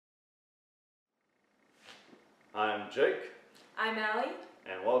I'm Jake. I'm Allie.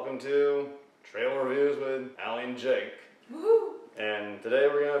 And welcome to Trailer Reviews with Allie and Jake. Woohoo! And today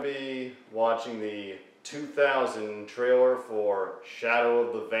we're going to be watching the 2000 trailer for Shadow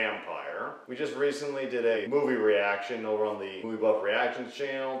of the Vampire. We just recently did a movie reaction over on the Movie Buff Reactions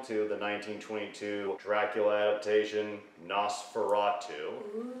channel to the 1922 Dracula adaptation, Nosferatu.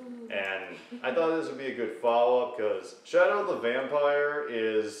 Ooh. And I thought this would be a good follow-up because Shadow of the Vampire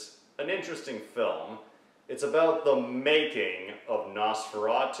is an interesting film. It's about the making of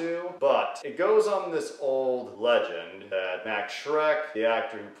Nosferatu, but it goes on this old legend that Max Schrek, the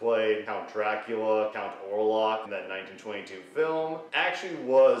actor who played Count Dracula, Count Orlok in that 1922 film, actually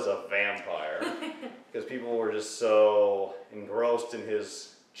was a vampire. Because people were just so engrossed in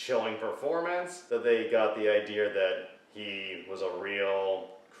his chilling performance that they got the idea that he was a real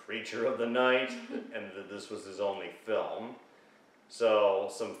creature of the night and that this was his only film. So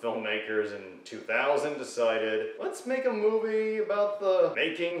some filmmakers in 2000 decided, let's make a movie about the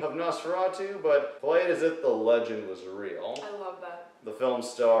making of Nosferatu, but play it as if the legend was real. I love that. The film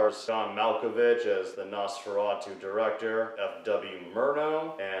stars John Malkovich as the Nosferatu director, F.W.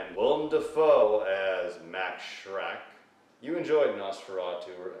 Murnau, and Willem Dafoe as Max Schrek. You enjoyed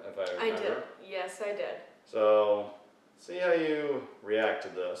Nosferatu, if I remember. I did. Yes, I did. So, see how you react to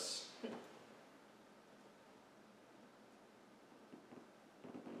this.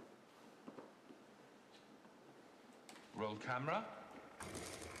 Roll camera.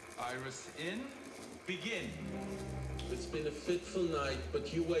 Iris in. Begin. It's been a fitful night,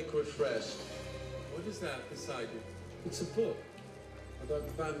 but you wake refreshed. What is that beside you? It's a book about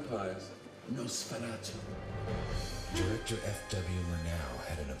vampires. Nosferatu. Director F.W. Murnau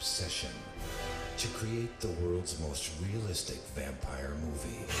had an obsession to create the world's most realistic vampire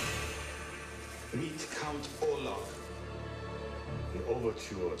movie. Meet Count Orlok. An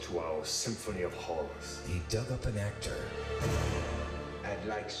overture to our Symphony of Horrors. He dug up an actor. I'd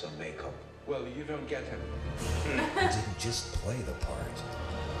like some makeup. Well, you don't get him. He didn't just play the part.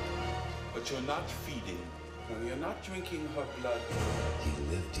 But you're not feeding. No, you're not drinking her blood. He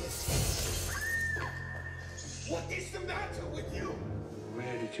lived it. What is the matter with you?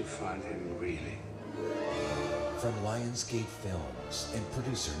 Where did you find him, really? From Lionsgate Films and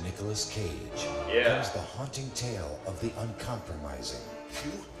producer Nicolas Cage comes the haunting tale of the uncompromising.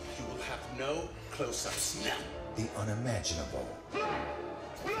 You will have no close-ups now. The unimaginable.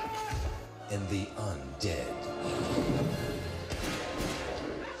 And the undead.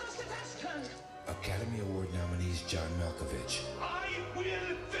 Academy Award nominees John Malkovich. I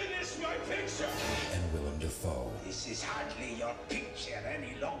will finish my picture! And Willem Dafoe. This is hardly your picture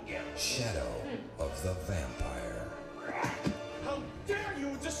any longer. Shadow of the Vampire. How dare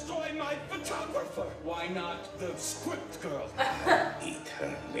you destroy my photographer? Why not the script girl? Eat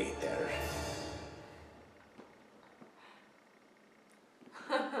her later.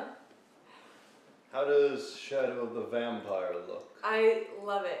 How does Shadow of the Vampire look? I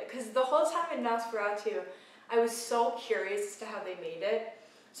love it. Because the whole time in Nosferatu, I was so curious as to how they made it.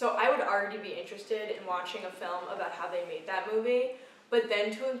 So I would already be interested in watching a film about how they made that movie. But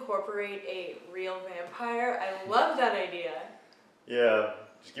then to incorporate a real vampire, I love that idea. Yeah,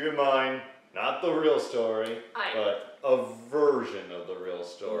 just keep in mind, not the real story, but a version of the real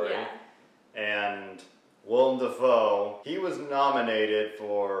story. Yeah. And Willem Dafoe, he was nominated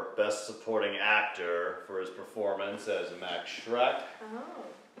for Best Supporting Actor for his performance as Max Schrek. Oh.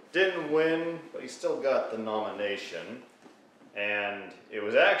 Didn't win, but he still got the nomination. And it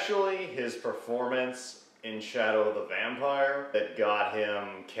was actually his performance in Shadow of the Vampire that got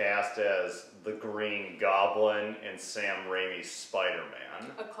him cast as the Green Goblin in Sam Raimi's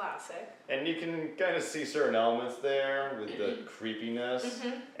Spider-Man. A classic. And you can kind of see certain elements there with the creepiness.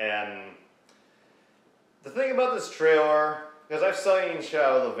 And the thing about this trailer, because I've seen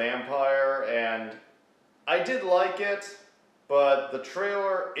Shadow of the Vampire and I did like it, but the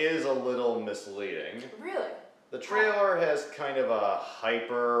trailer is a little misleading. Really? The trailer has kind of a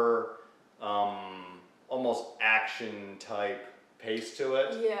hyper, almost action type pace to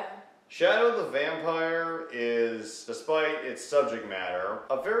it. Yeah. Shadow of the Vampire is, despite its subject matter,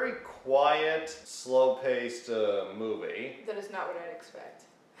 a very quiet, slow-paced movie. That is not what I'd expect.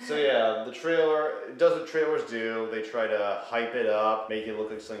 So yeah, the trailer, it does what trailers do. They try to hype it up, make it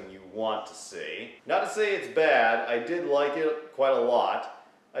look like something you want to see. Not to say it's bad, I did like it quite a lot.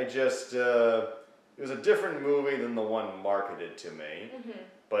 I just, it was a different movie than the one marketed to me.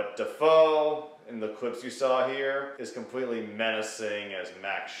 But Dafoe, in the clips you saw here, is completely menacing as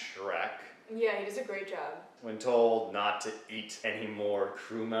Max Schrek. Yeah, he does a great job. When told not to eat any more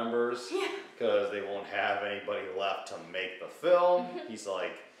crew members, because they won't have anybody left to make the film, he's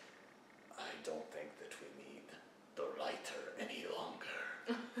like, I don't think that we need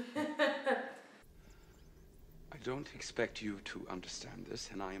I don't expect you to understand this,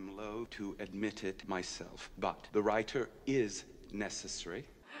 and I am loath to admit it myself, but the writer is necessary.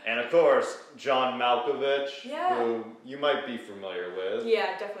 And of course, John Malkovich, Yeah. who you might be familiar with.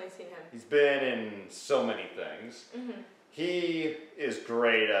 Yeah, I've definitely seen him. He's been in so many things. He is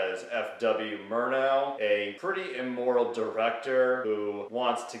great as F.W. Murnau, a pretty immoral director who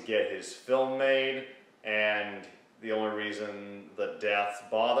wants to get his film made, and the only reason the deaths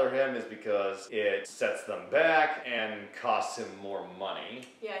bother him is because it sets them back and costs him more money.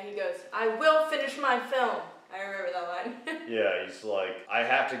 Yeah, he goes, I will finish my film. I remember that line. Yeah, he's like, I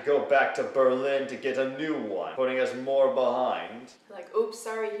have to go back to Berlin to get a new one, putting us more behind. Like, oops,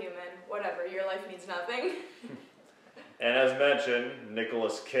 sorry, human. Whatever, your life means nothing. And as mentioned,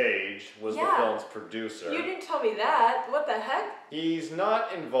 Nicolas Cage was the film's producer. You didn't tell me that. What the heck? He's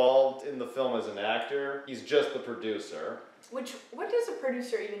not involved in the film as an actor. He's just the producer. What does a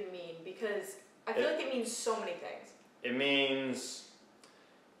producer even mean? Because I feel like it means so many things. It means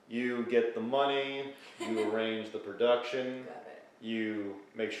you get the money, you arrange the production, Got it. you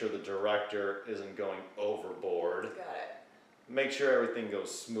make sure the director isn't going overboard. Got it. Make sure everything goes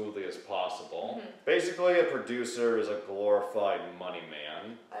smoothly as possible. Basically, a producer is a glorified money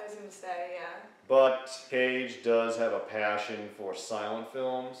man. I was gonna say, yeah. But Cage does have a passion for silent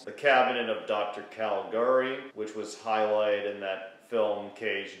films. The Cabinet of Dr. Caligari, which was highlighted in that film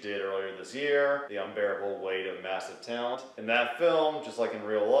Cage did earlier this year, The Unbearable Weight of Massive Talent. In that film, just like in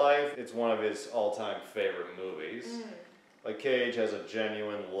real life, it's one of his all-time favorite movies. Like Cage has a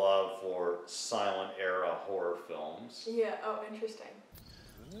genuine love for silent era horror films. Yeah, oh, interesting.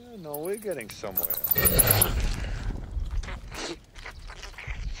 No, we're getting somewhere.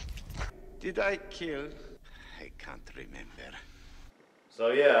 Did I kill? I can't remember. So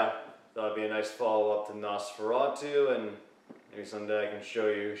yeah, that'd be a nice follow-up to Nosferatu, and maybe someday I can show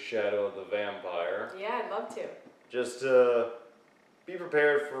you Shadow of the Vampire. Yeah, I'd love to. Just be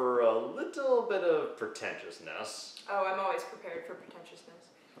prepared for a little bit of pretentiousness. Oh, I'm always prepared for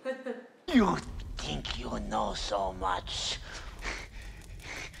pretentiousness. You think you know so much.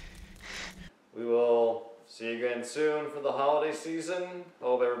 We will see you again soon for the holiday season.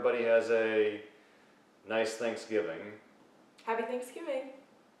 Hope everybody has a nice Thanksgiving. Happy Thanksgiving.